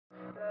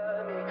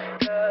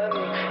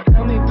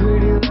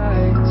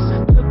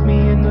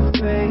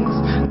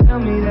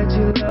that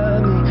you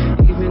love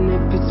me, even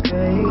if it's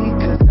fake,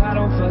 'cause I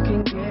don't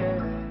fucking care.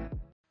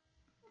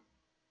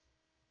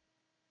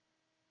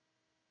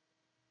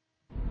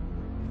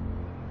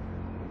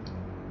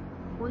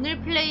 오늘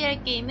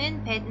플레이할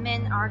게임은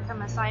배트맨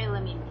아캄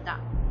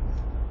asylum입니다.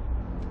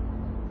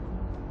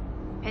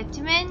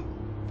 배트맨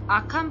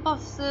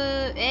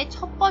아캄버스의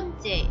첫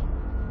번째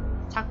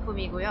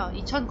작품이고요.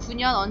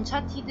 2009년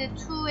언차티드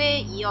 2에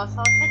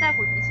이어서 최다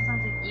고티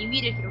수상작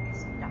 2위를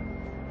기록했습니다.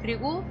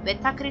 그리고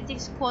메타크리틱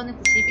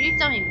스코어는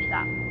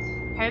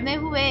 91점입니다. 발매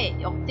후에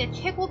역대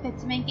최고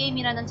배트맨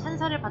게임이라는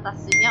찬사를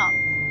받았으며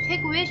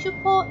최고의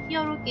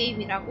슈퍼히어로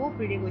게임이라고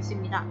불리고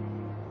있습니다.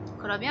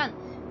 그러면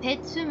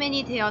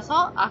배트맨이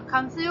되어서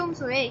아캄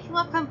수용소의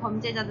흉악한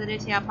범죄자들을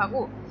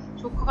제압하고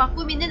조커가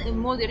꾸미는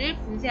음모들을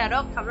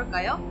분쇄하러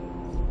가볼까요?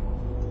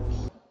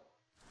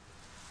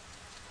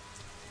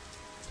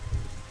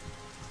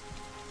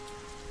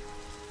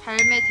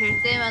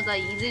 발매될 때마다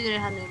 2등을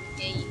하는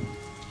게임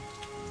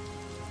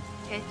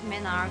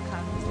배트맨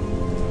아캄.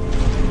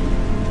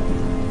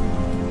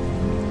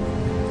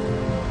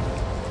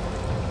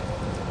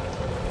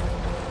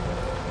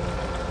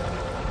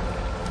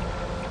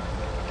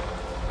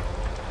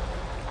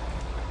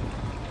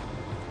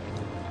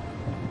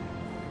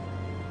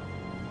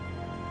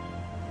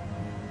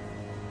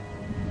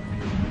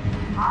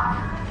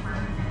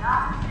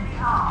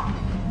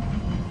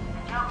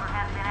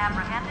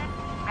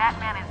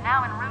 Batman is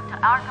now en route to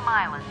Arkham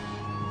Island.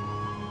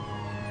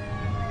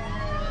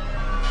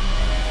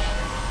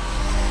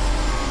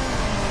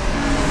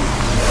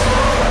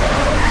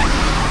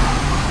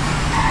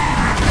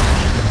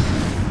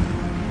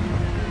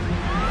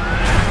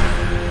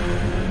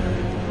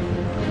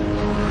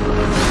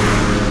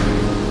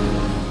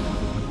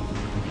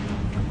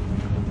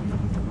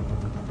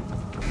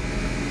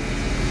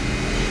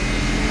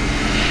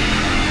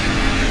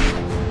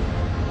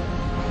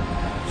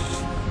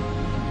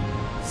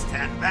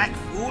 Back,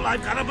 fool,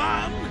 I've got a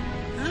bomb!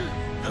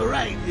 Huh? All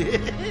right.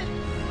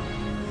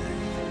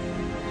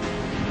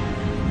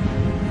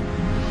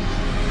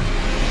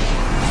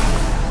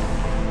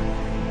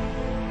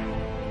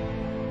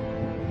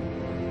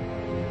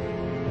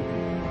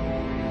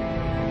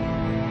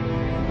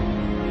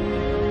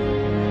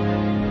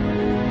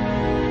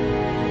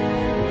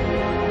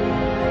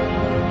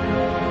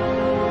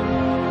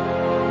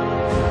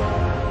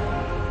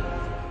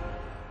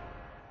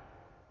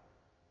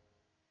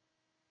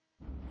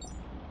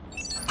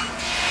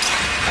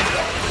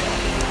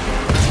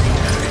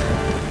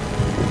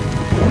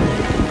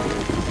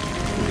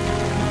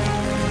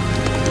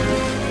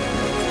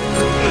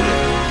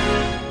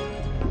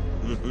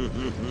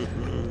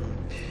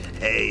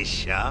 Hey,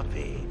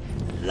 Sharpie.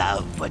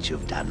 Love what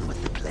you've done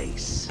with the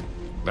place.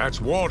 That's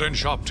Warden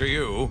Shop to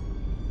you.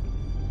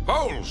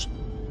 Bowles!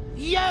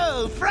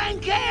 Yo,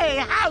 Frankie!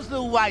 How's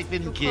the wife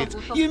and kids?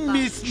 You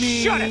miss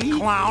me? Shut it,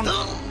 clown!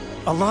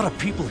 A lot of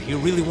people here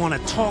really want to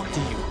talk to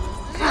you.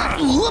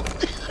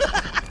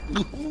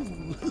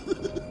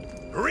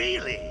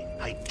 Really?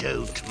 I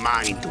don't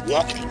mind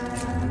walking.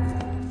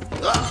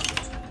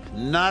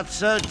 Not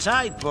so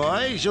tight,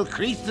 boys. You'll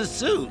crease the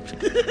suit.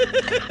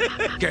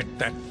 Get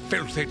that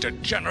filthy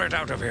degenerate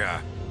out of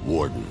here!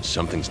 Warden,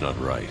 something's not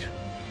right.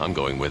 I'm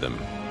going with him.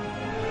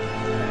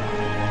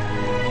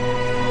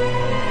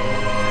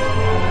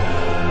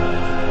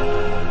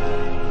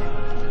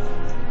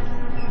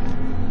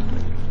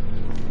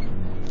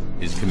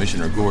 Is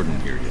Commissioner Gordon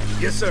here yet?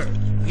 Yes, sir.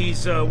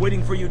 He's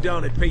waiting for you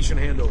down at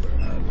patient handover.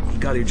 He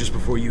got here just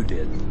before you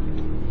did.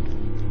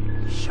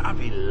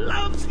 Sharpie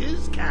loves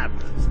his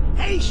cameras.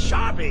 Hey,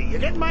 Sharpie, you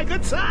getting my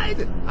good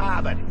side?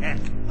 Ah, but heck,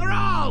 they're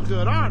all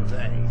good, aren't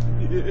they?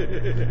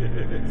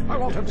 I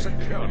want him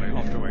securely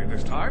locked away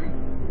this time.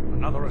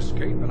 Another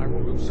escape and I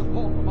will lose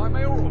support for my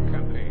mayoral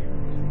campaign.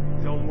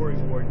 Don't worry,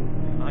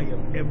 Warden. I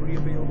have every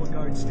available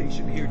guard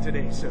station here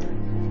today, sir.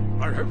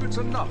 I hope it's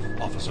enough,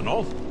 Officer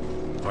North.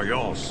 For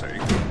your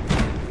sake.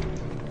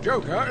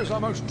 Joker is our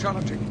most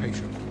challenging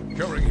patient.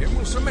 Curing him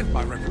will cement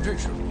my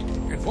reputation.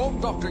 Inform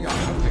Dr. Young.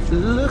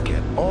 Look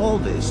at all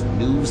this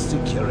new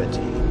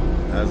security.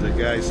 How's a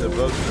guy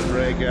supposed to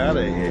break out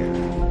of here?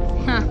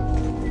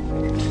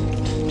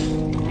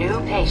 New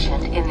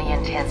patient in the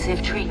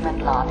intensive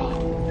treatment lobby.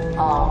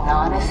 All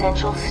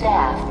non-essential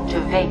staff to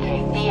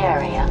vacate the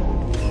area.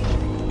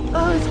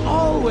 Oh, it's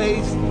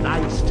always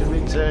nice to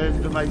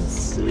return to my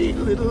sweet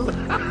little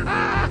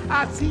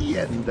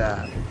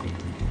hacienda.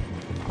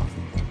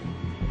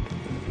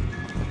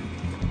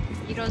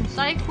 이런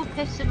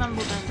사이코패스만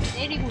보면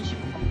때리고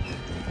싶어.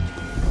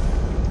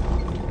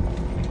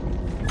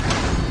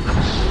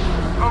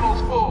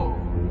 Tunnel's full.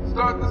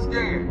 Start the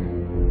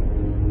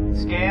scan.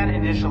 Scan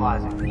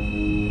initializing.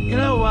 You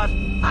know what?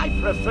 I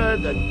prefer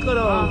the good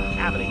old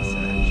cavity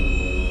search.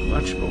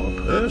 Much more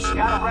personal.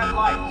 Got a red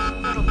light.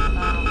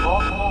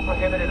 Multiple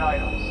prohibited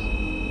items.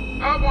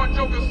 I want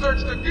Joker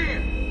searched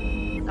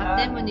again. 나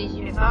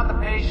때문이지. It's not the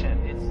patient.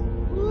 It's.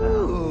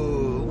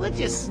 Ooh, would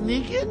you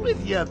sneak in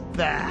with your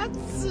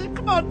bats?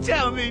 Come on,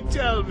 tell me.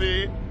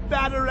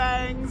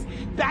 Batarangs,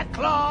 bat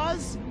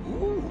claws.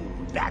 Ooh,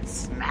 that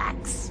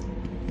smacks.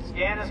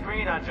 Scan is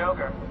green on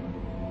Joker.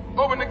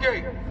 Open the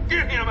gate.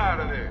 Get him out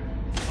of there.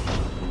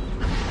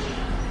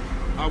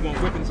 I want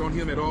weapons on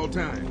him at all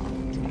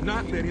times. Do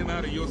not let him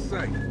out of your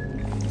sight.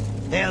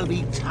 There'll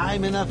be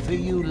time enough for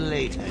you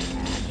later.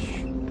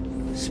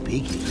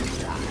 Speaking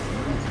of time,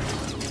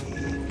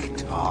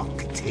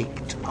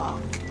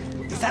 tick-tock.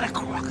 Is that a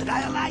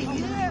crocodile I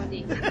hear?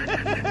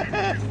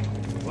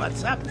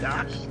 What's up,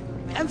 Doc?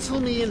 Pencil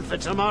me in for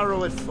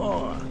tomorrow at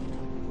 4.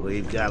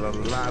 We've got a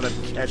lot of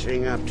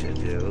catching up to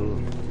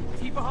do.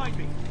 Keep behind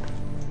me.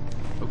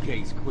 Okay,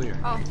 he's clear.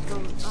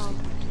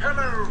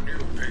 Hello, new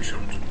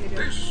patient.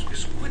 This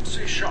is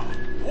Quincy Sharp,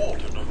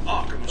 Warden of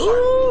Arkham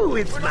Asylum. Ooh,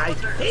 it's my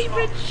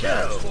favorite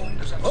show.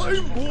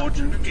 I'm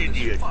Warden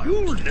Idiot.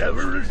 You'll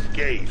never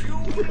escape.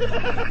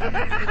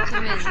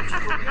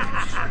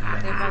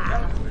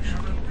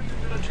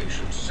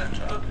 Rehabilitation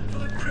center for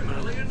the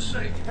criminally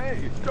insane.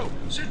 Hey, go.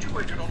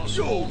 Situated on a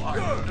small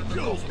island in the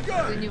Gulf.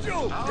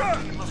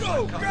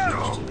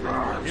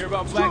 Hear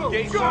about Black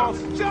Gate, boss?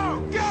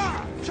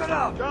 Shut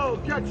up. Go,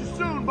 catch you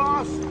soon,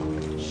 boss.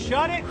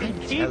 Shut it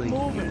and keep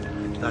moving.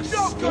 The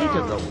state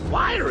of the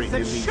wiring in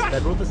these shut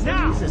federal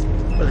facilities is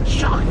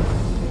shocking.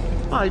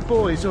 My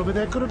boys over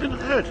there could have been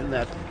hurt in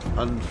that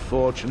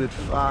unfortunate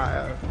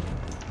fire.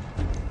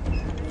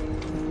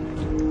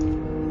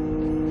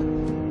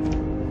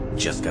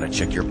 Just gotta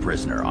check your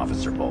prisoner,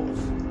 Officer Bowles.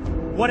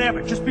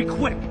 Whatever, just be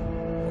quick.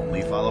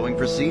 Only following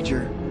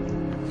procedure.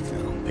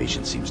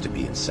 Patient seems to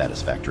be in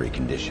satisfactory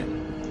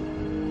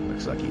condition.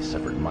 Looks like he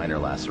suffered minor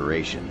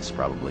lacerations,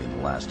 probably in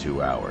the last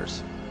 2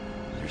 hours.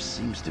 There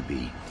seems to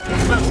be...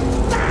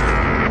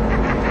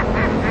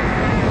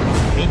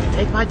 Need to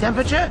take my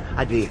temperature?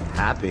 I'd be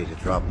happy to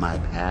drop my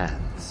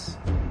pants.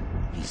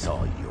 He's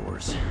all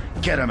yours.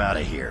 Get him out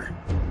of here.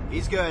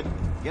 He's good.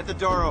 Get the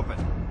door open.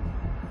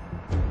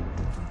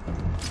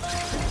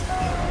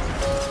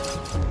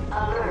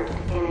 Alert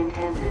in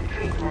intensive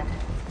treatment.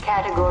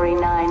 Category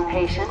 9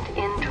 patient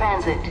in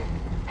transit.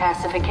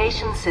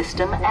 Pacification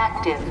system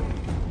active.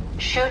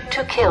 Shoot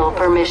to kill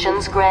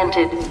permissions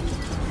granted.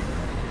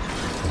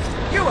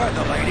 You heard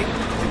the lady.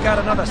 We got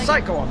another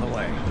psycho on the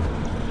way.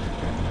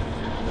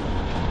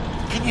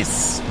 Can you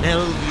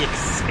smell the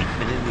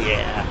excitement in the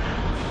air?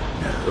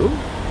 No?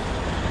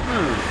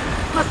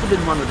 Must have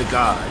been one of the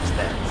guards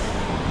then.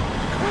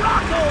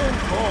 Rocco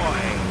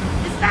boy!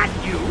 Is that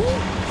you?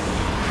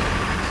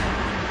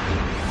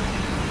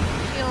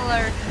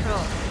 Killer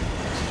Crow.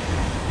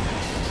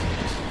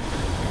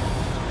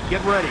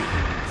 Get ready.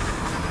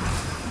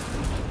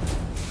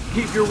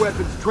 Keep your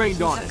weapons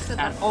trained on it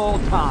at all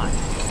times.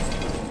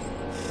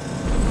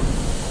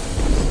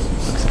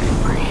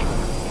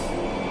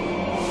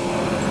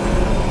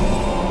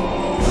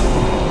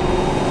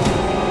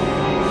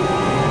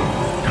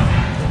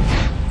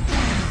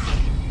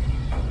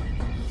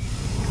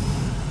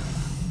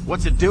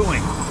 What's it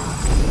doing?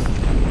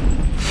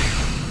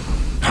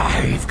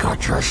 I've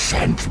got your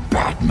scent,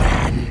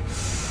 Batman.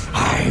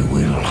 I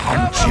will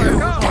hunt you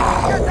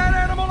down. Get that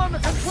animal under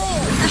control!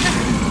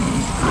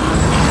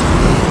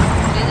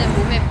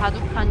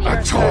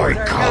 A toy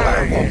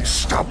collar won't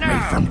stop me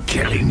from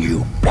killing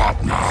you,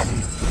 Batman.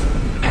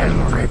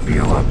 I'll rip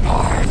you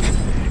apart,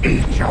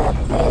 eat your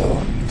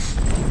bones.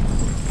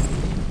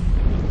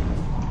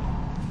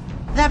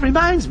 That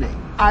reminds me,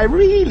 I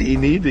really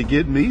need to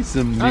get me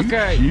some new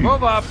shoes.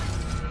 Move up.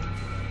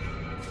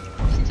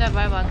 진짜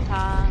말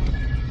많다.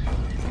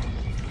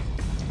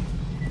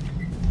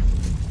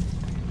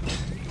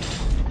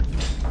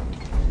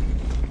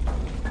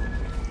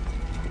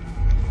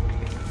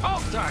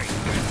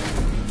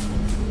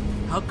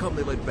 How come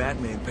they let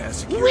Batman pass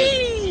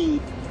security?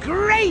 Whee!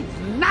 Great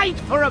night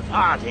for a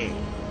party!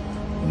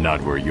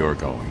 Not where you're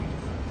going.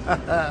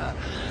 The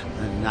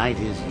night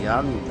is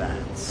young,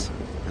 Vance.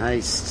 I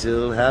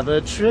still have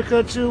a trick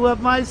or two up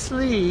my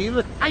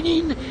sleeve. I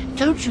mean,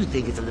 don't you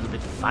think it's a little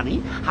bit funny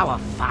how a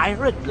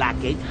fire at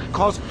Blackgate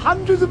caused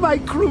hundreds of my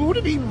crew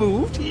to be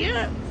moved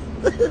here?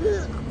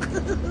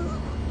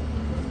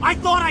 I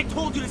thought I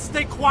told you to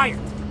stay quiet.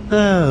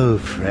 Oh,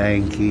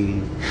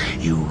 Frankie,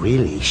 you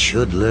really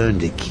should learn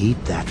to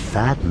keep that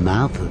fat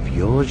mouth of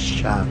yours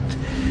shut.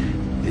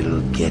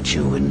 It'll get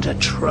you into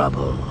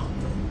trouble.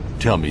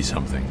 Tell me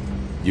something.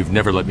 You've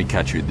never let me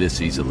catch you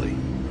this easily.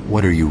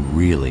 What are you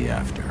really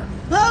after?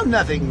 Oh,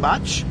 nothing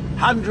much.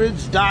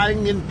 Hundreds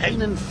dying in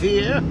pain and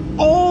fear.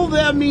 All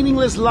their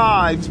meaningless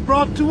lives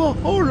brought to a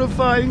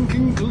horrifying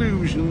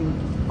conclusion.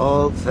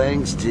 All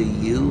thanks to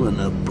you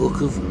and a book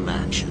of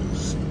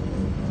matches.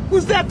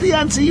 Was that the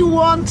answer you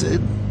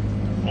wanted?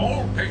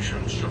 All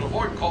patients should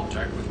avoid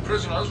contact with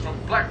prisoners from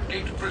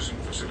Blackgate Prison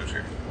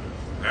Facility.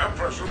 Their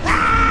presence...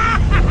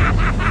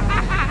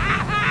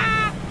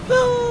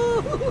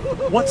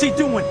 What's he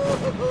doing?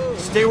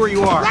 Stay where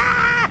you are.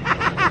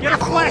 Get a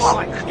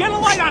flashlight. Get a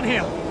light on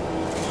him.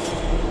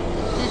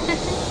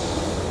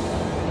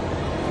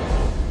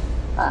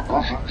 Our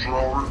presence in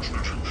our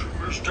institution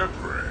is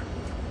temporary.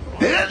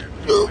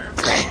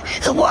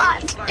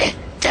 What?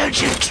 Don't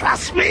you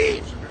trust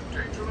me?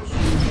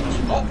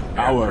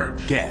 Our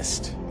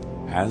guest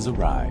has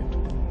arrived.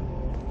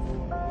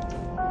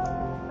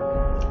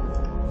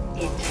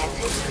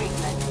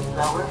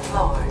 lower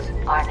floors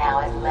are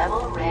now at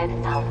level red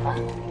alpha.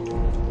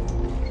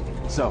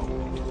 So,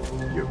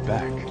 you're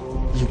back.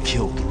 You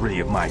killed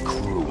 3 of my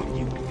crew and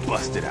you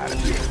busted out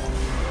of here.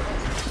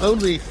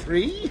 Only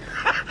 3?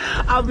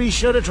 I'll be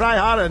sure to try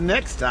harder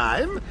next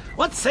time.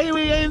 What say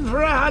we aim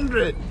for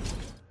 100?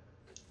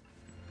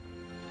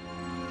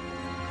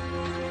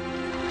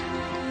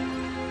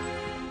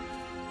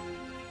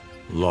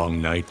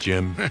 Long night,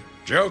 Jim?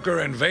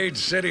 Joker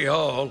invades City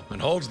Hall and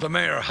holds the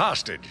mayor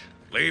hostage,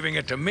 leaving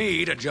it to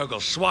me to juggle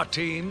SWAT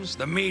teams,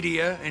 the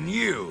media, and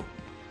you.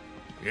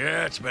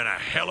 Yeah, it's been a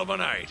hell of a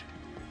night.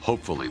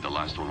 Hopefully the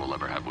last one we'll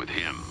ever have with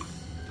him.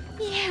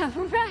 Yeah,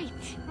 right.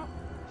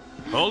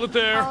 Hold it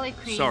there. Holy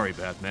cream. Sorry,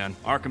 Batman.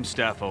 Arkham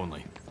staff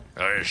only.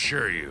 I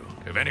assure you,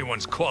 if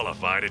anyone's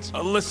qualified, it's...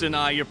 Listen,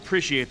 I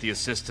appreciate the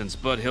assistance,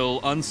 but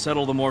he'll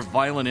unsettle the more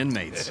violent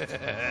inmates.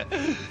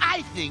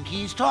 I think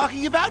he's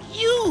talking about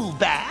you,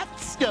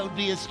 Bats. Don't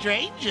be a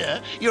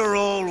stranger. You're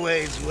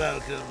always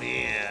welcome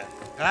here.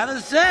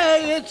 Gotta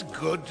say, it's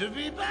good to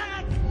be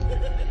back.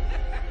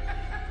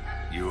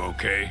 You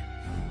okay?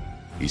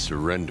 He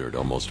surrendered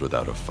almost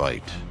without a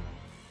fight.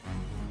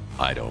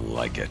 I don't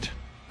like it.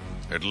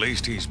 At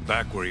least he's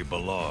back where he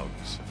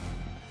belongs.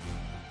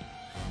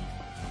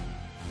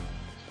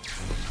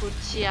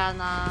 좋지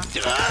않아.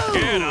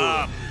 Get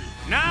up!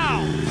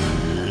 Now!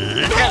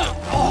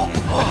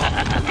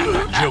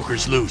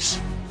 Joker's loose.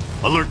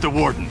 Alert the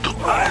warden.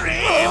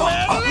 Hurry,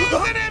 we're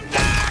losing him,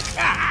 Doc!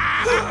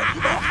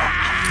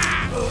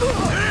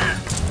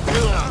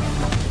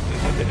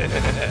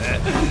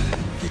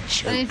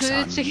 아니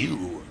도대체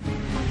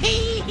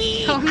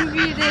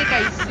경비대가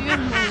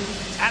있으면 뭐.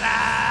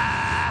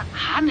 Ta-da!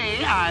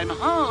 Honey, I'm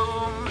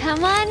home.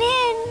 Come on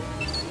in.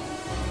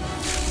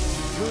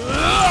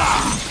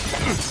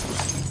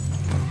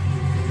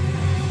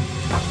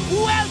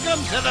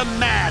 Welcome to the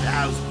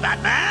madhouse,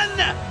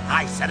 Batman!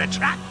 I set a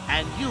trap,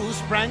 and you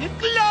sprang it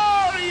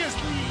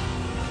gloriously!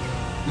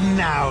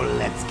 Now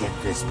let's get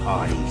this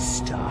party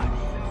started.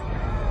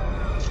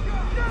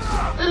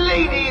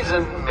 Ladies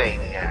and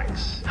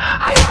maniacs,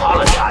 I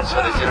apologize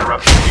for this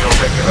interruption to your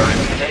regular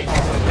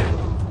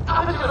entertainment.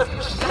 Up until a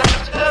few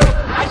seconds ago,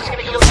 I was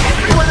gonna kill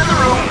everyone in the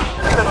room,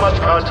 and then watch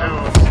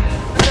cartoons.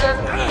 Then,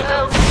 you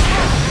know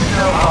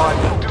how I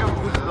do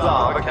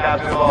love a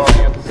captive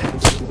audience.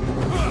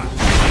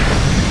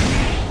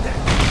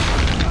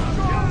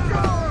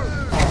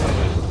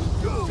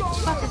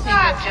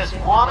 I'm just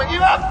warming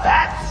you up,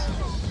 Bats.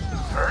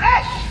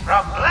 Fresh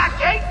from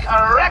Blackgate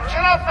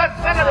Correctional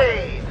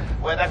Facility,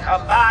 with a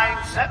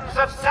combined sentence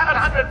of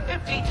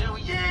 752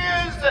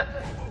 years.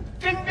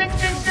 Ding, ding,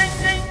 ding, ding,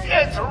 ding.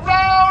 It's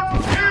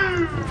round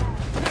 2.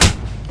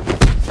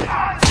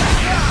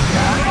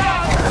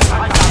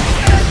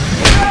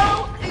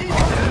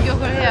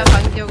 반격을 해야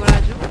반격을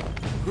하죠.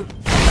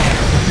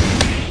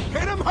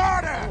 Hit him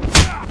harder!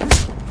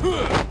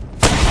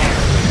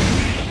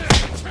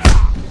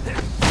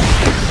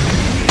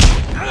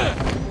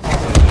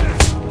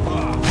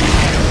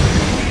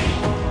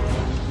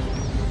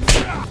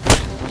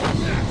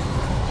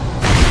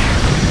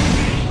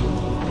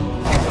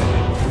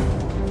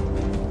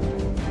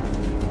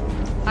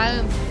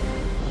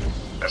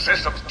 The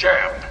system's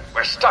jammed.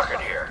 We're stuck in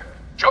here.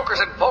 Joker's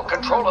in full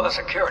control of the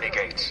security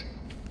gates.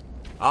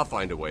 I'll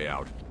find a way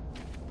out.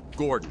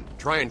 Gordon,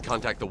 try and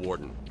contact the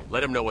warden.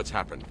 Let him know what's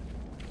happened.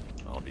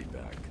 I'll be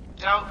back.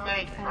 Don't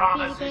make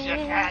promises you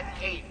can't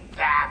keep,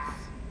 Bats.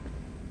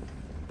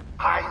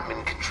 I'm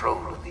in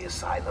control of the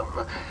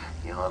asylum.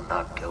 You're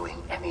not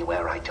going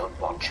anywhere I don't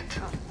want you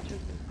to.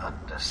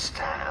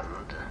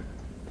 Understand?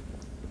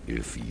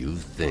 If you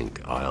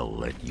think I'll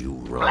let you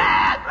run...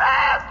 Blah,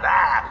 blah,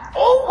 blah.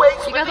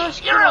 Always with the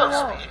hero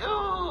speak.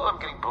 Ooh, I'm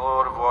getting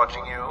bored of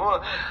watching you.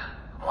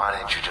 Why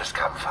don't you just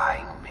come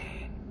find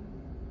me?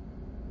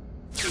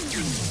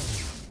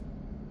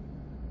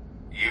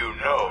 You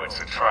know it's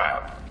a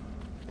trap.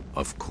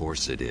 Of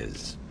course it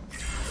is.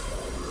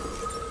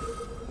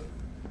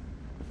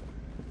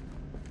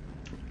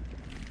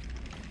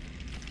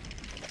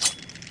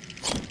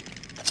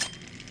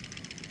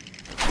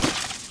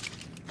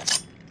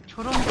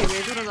 저런 게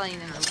왜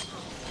돌아다니는 거지?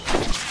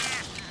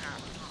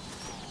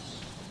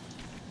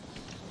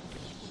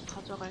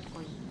 가져갈 거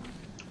있나?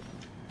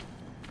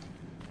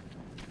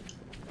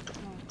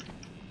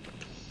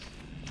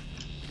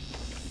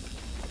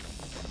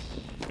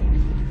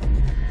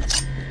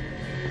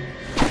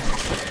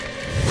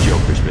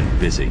 Joker's been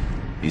busy.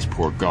 These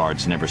poor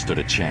guards never stood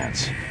a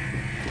chance.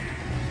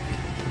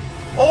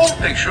 All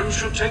patients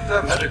should take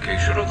their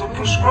medication at the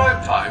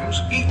prescribed times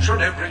each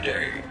and every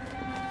day.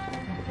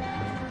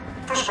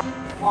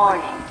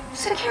 Warning.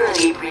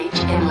 Security breach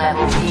in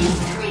level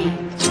B3.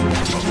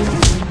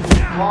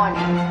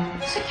 Warning.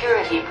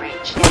 Security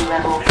breach in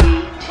level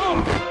B2.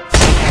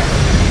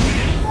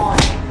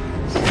 Warning.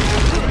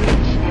 Security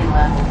breach in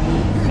level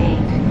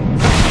B8.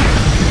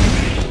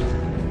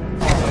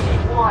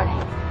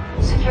 Warning.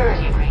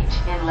 Security breach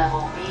in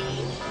level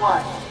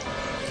B1.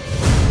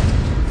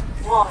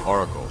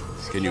 Oracle,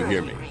 can you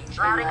hear me?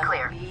 Loud and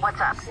clear. What's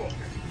up?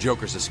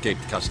 Joker's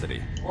escaped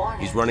custody.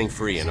 He's running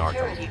free in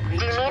Arkham. Do you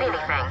need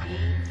anything?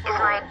 Is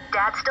my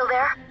dad still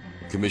there?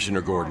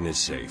 Commissioner Gordon is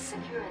safe.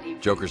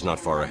 Joker's not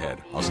far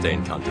ahead. I'll stay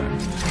in contact.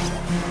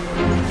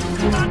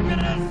 Not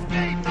gonna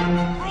escape!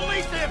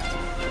 Release him!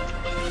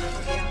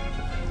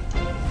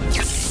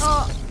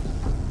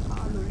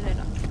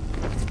 놀래라.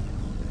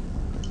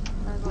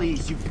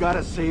 Please, you've got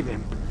to save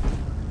him.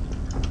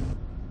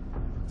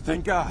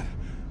 Thank God.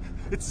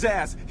 It's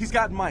Zaz. He's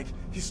got Mike.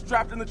 He's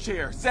strapped in the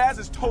chair. Zaz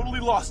has totally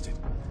lost it.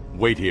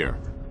 Wait here.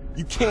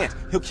 You can't.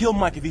 He'll kill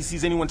Mike if he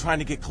sees anyone trying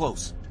to get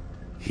close.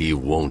 He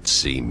won't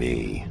see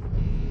me.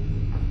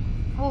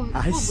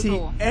 I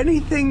see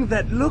anything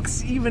that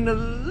looks even a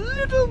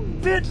little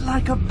bit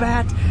like a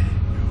bat,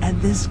 and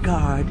this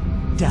guard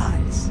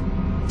dies.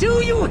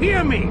 Do you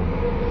hear me?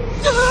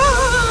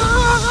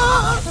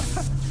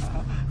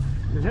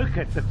 Look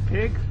at the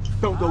pig.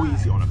 Don't go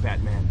easy on a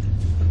Batman.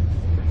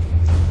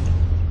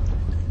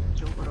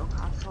 쪽으로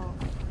가서.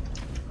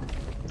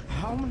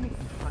 How many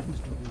times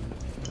do we?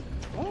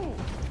 Oh.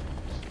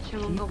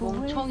 지금 그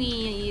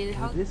멍청이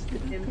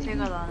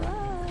냄새가 나네.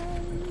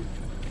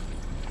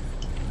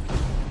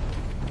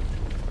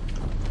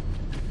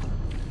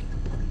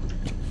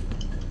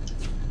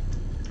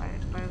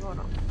 말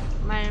걸어.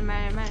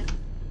 말.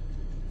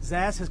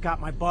 Zaz has got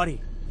my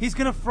buddy. He's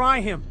gonna fry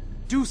him.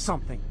 Do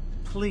something,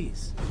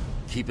 please.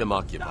 Keep him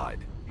occupied.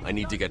 I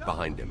need to get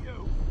behind him.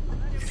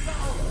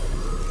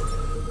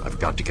 I've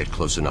got to get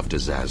close enough to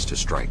Zaz to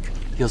strike.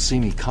 He'll see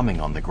me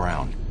coming on the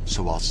ground,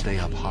 so I'll stay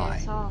up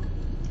high.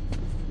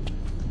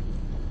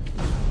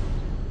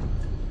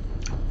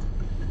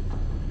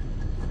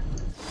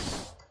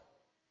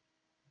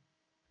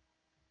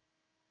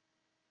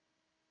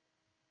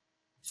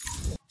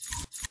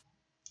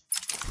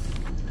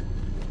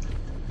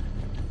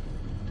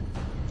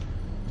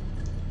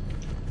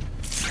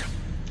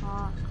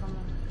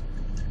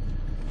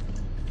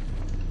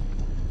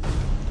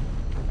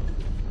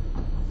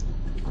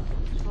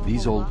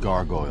 These old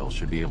gargoyles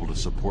should be able to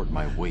support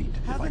my weight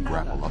if I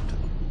grapple up to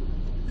them.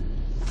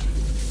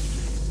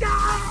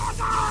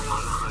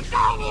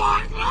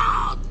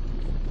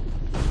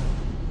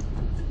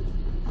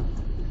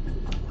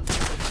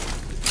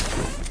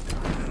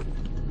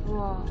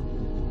 우와.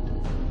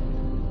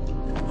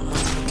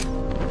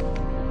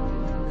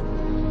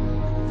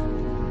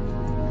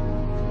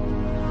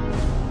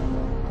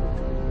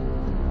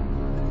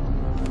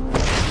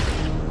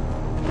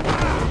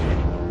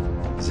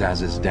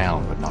 Zaz is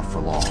down, but not for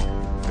long.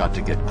 Got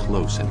to get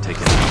close and take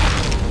it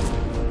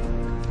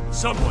out.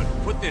 Someone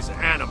put this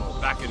animal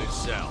back in his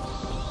cell.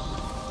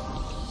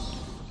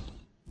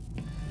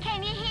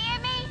 Can you hear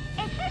me?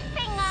 Is this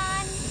thing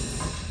on?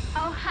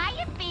 Oh,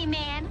 hiya,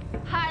 B-Man.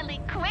 Harley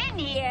Quinn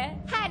here.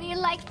 How do you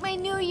like my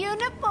new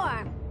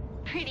uniform?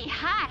 Pretty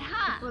hot,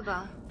 huh?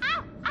 예쁘다.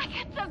 Oh, I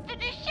got something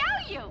to show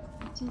you.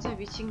 진짜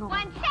미친 거.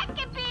 1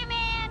 second,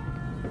 B-Man.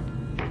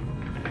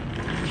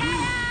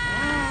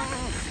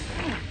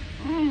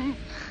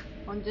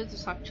 언제도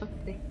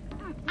잡혔대.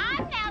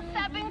 I'm now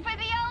subbing for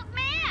the old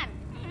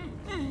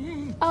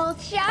man. Old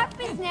Sharp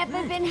has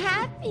never been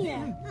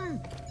happier.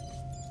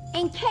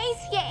 In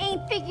case you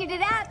ain't figured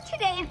it out,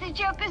 today is the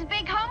Joker's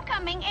big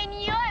homecoming, and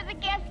you're the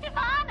guest of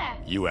honor.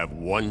 You have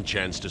one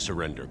chance to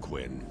surrender,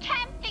 Quinn.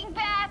 Tempting,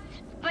 Bats,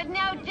 but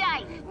no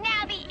dice.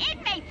 Now the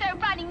inmates are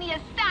running the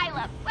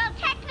asylum. Well,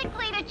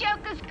 technically the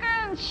Joker's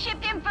goons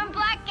shipped in from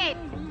Blackgate,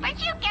 but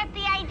you get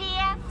the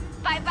idea.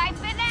 Bye-bye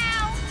for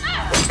now.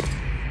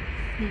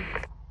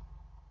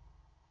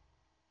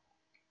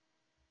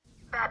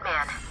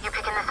 Batman, you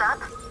picking this up?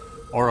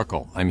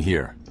 Oracle, I'm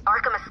here.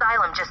 Arkham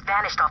Asylum just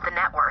vanished off the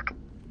network.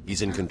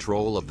 He's in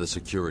control of the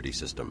security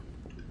system.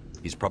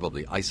 He's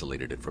probably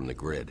isolated it from the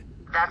grid.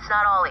 That's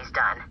not all he's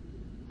done.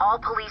 All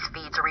police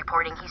feeds are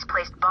reporting he's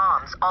placed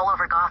bombs all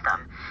over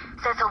Gotham.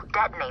 Says he'll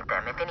detonate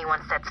them if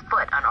anyone sets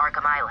foot on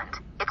Arkham Island.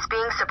 It's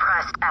being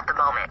suppressed at the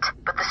moment,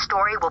 but the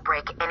story will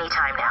break any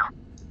time now.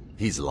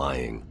 He's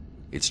lying.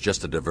 It's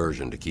just a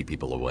diversion to keep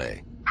people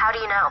away. How do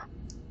you know?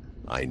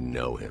 I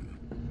know him.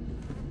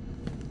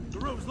 The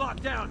room's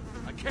locked down.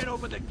 I can't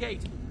open the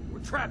gate. We're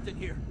trapped in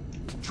here.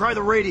 Try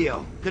the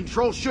radio.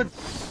 Control should...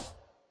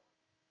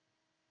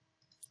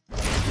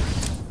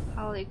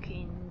 하울리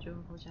퀸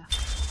좀 보자.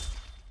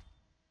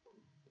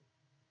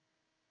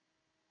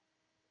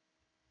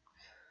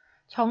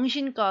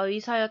 정신과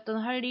의사였던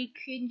할리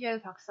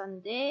퀸젤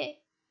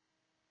박사인데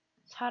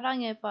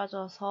사랑에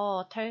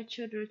빠져서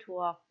탈출을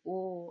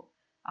도왔고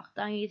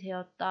악당이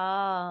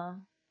되었다.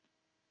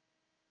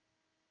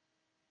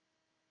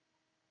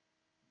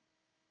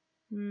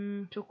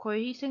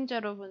 조커의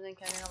희생자로 보는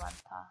경우가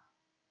많다.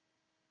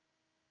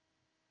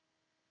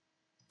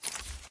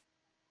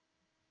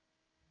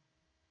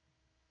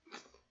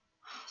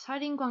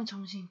 살인광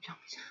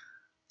정신병자.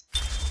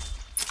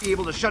 Be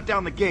able to shut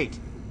down the gate.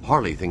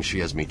 Harley thinks she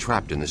has me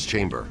trapped in this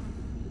chamber.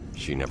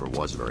 She never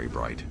was very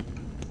bright.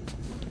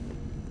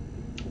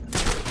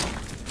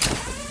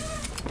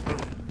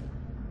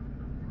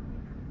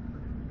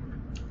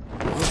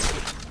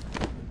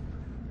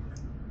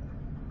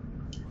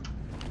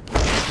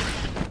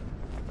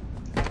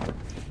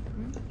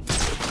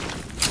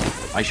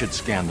 I should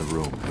scan the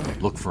room.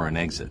 Look for an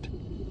exit.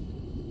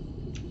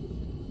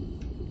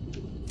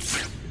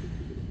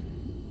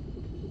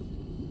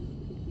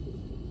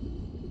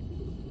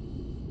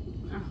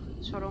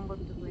 저런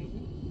것도 보이네.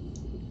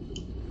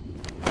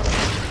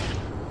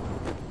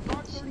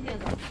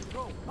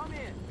 Come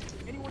in.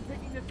 Anyone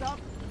picking this up?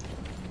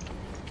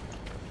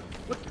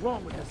 What's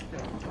wrong with this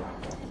thing?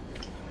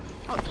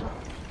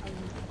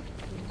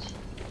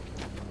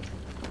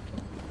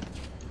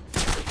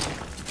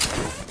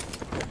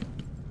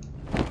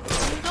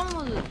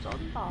 충전모드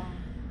쩐다.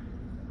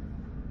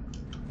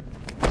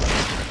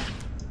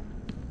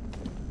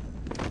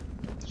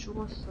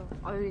 죽었어.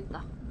 아 여기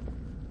있다.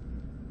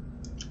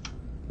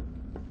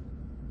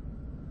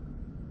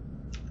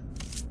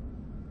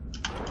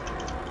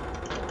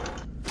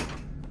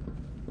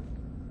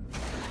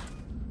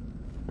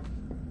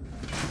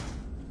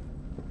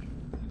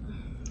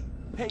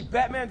 Hey,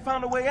 Batman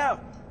found a way out.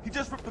 He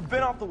just ripped the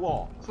vent off the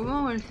wall.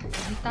 구멍을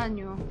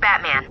일단요.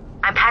 Batman,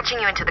 I'm patching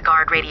you into the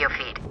guard radio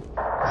feed.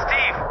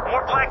 Steve,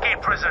 more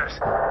Blackgate prisoners.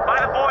 By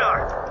the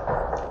boiler.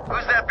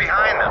 Who's that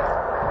behind them?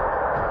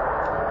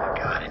 Oh my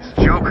God, it's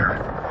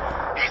Joker.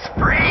 He's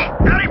free!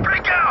 How'd he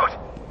break out?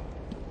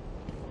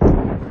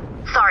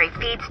 Sorry,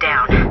 feed's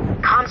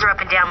down. Comms are up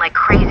and down like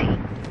crazy.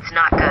 It's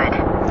not good.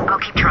 I'll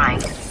keep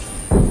trying.